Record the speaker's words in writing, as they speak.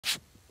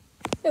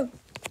Oh,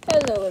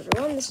 hello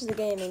everyone, this is the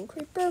Gaming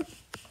Creeper,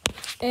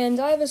 and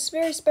I have a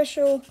very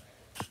special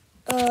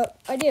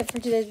idea for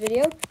today's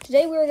video.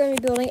 Today we are going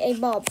to be building a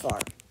mob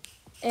farm,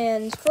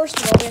 and first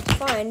of all we have to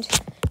find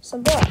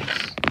some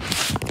blocks.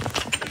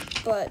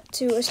 But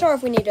to start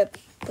off we need a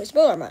place to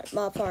build our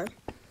mob farm.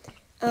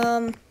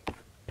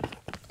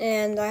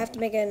 And I have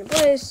to make it in a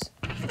place,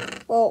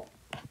 well,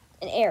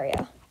 an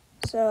area.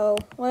 So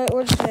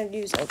we're just going to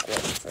use oak wood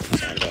for the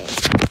time being.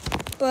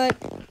 But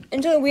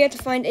until we have to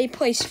find a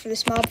place for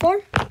this mob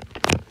farm,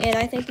 and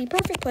I think the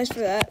perfect place for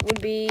that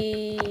would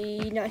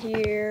be not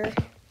here.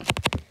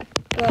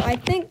 But I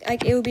think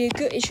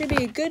it should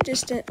be a good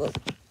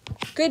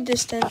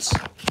distance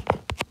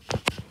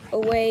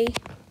away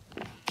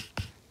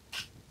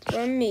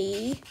from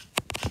me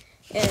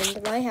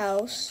and my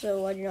house,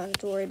 so I do not have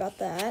to worry about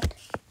that.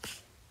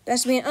 It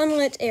has to be an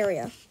unlit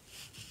area,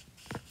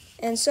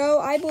 and so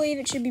I believe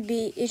it should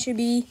be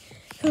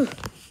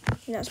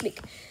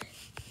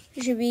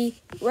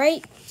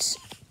right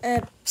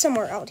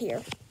somewhere out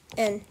here.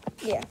 And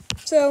yeah,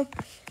 so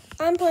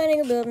I'm planning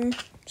on building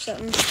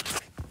something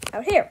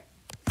out here.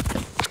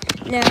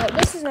 Now,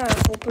 this is not a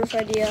foolproof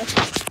idea,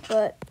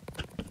 but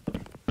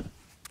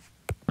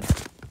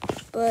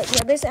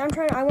yeah,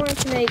 basically I wanted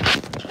to make,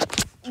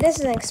 this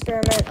is an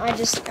experiment. We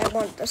just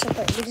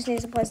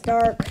need someplace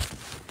dark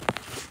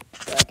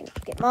so I can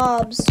get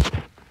mobs,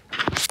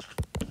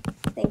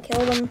 then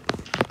kill them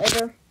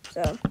later.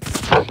 So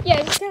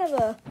yeah, it's kind of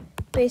a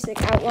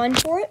basic outline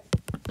for it.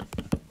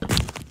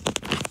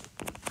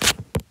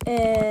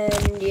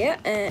 And yeah,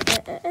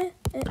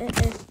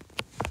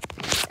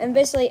 and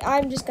basically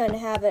I'm just going to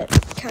have it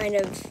kind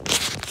of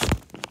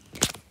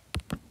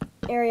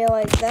area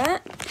like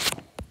that.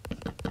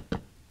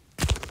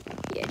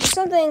 Yeah, just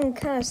something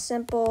kind of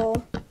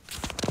simple.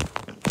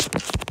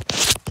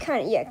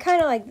 Kind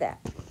of like that.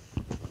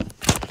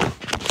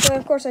 So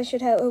of course I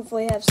should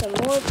hopefully have some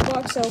more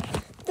blocks. So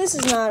this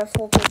is not a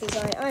foolproof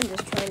design. I'm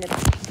just trying to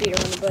beat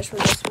around the bush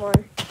with this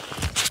one.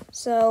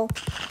 So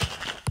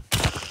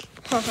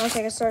I think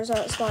I can start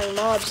spawning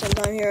mobs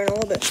sometime here in a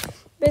little bit.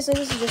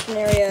 Basically, this is just an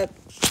area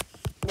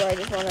where I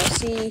just want to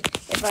see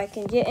if I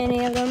can get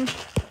any of them.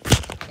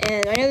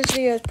 And I know this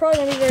video is probably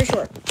going to be very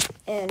short.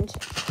 And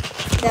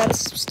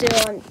that's still,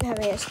 I'm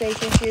having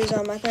space issues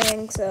on my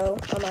thing, so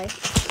on my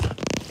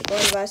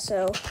recording device.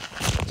 So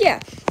yeah,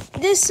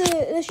 this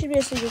should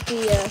basically just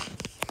be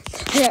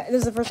yeah, this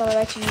is the first time I've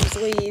actually used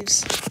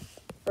leaves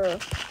for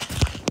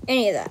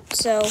any of that.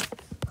 So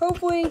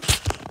hopefully,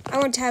 I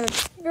want to have a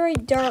very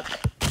dark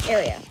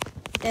area,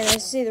 and I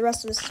see the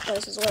rest of this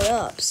place is lit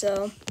up.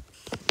 So,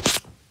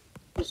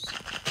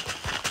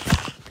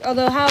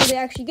 although how they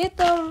actually get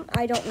them,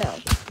 I don't know.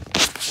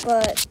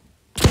 But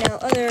you know,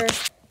 other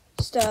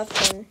stuff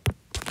and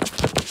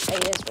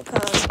ideas will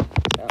come.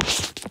 So,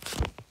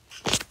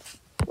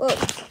 whoa,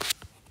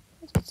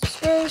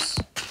 spruce,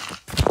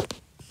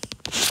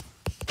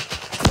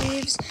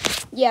 leaves.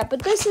 Yeah,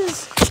 but this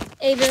is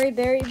a very,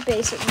 very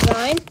basic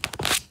design,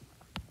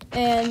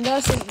 and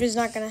thus it's just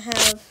not going to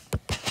have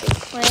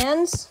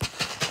plans.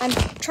 I'm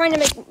trying to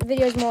make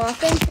videos more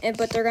often,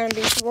 but they're going to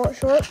be short.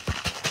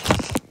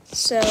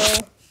 So,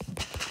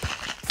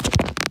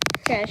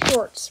 kind of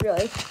shorts,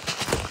 really.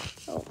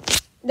 Oh,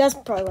 that's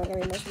probably what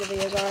most of the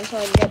videos are until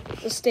I get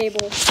the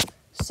stable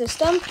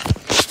system.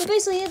 But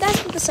basically,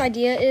 that's what this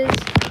idea is.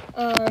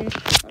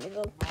 Let me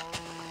go.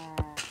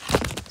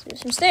 Let's do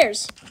some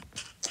stairs.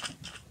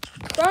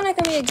 It's probably not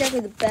going to be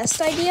exactly the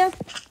best idea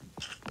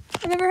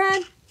I've ever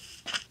had.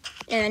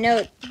 And I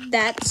know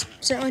that's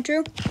certainly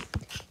true.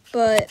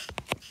 But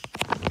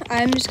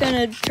I'm just going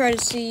to try to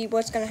see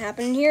what's going to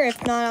happen in here.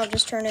 If not, I'll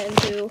just turn it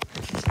into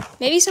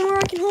maybe somewhere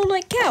I can hold,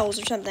 like, cows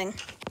or something.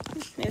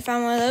 Maybe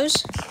find one of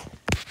those.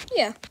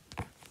 Yeah.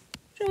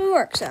 Should really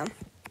work, so.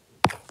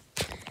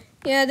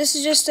 Yeah, this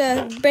is just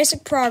a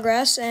basic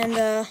progress and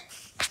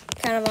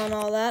kind of on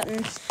all that.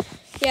 And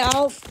yeah,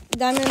 I'm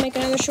going to make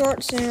another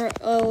short in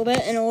a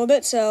little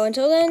bit. So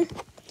until then,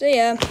 see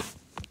ya.